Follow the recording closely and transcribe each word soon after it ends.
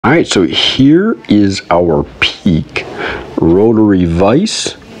Alright, so here is our peak rotary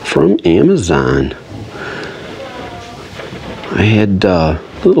vise from Amazon. I had a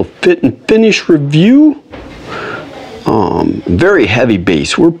little fit and finish review. Very heavy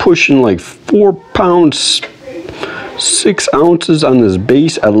base. We're pushing like 4 pounds, 6 ounces on this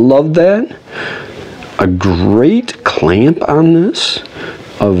base. I love that. A great clamp on this.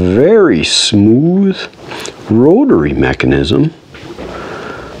 A very smooth rotary mechanism.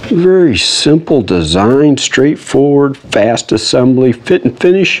 Very simple design, straightforward, fast assembly, fit and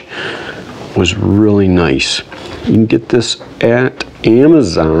finish was really nice. You can get this at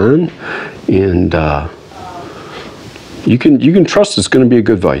Amazon, and you can trust it's going to be a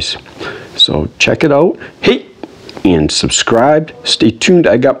good vise. So check it out. Hey, and subscribe. Stay tuned.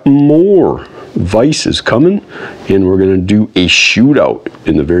 I got more vices coming, and we're going to do a shootout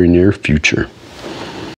in the very near future.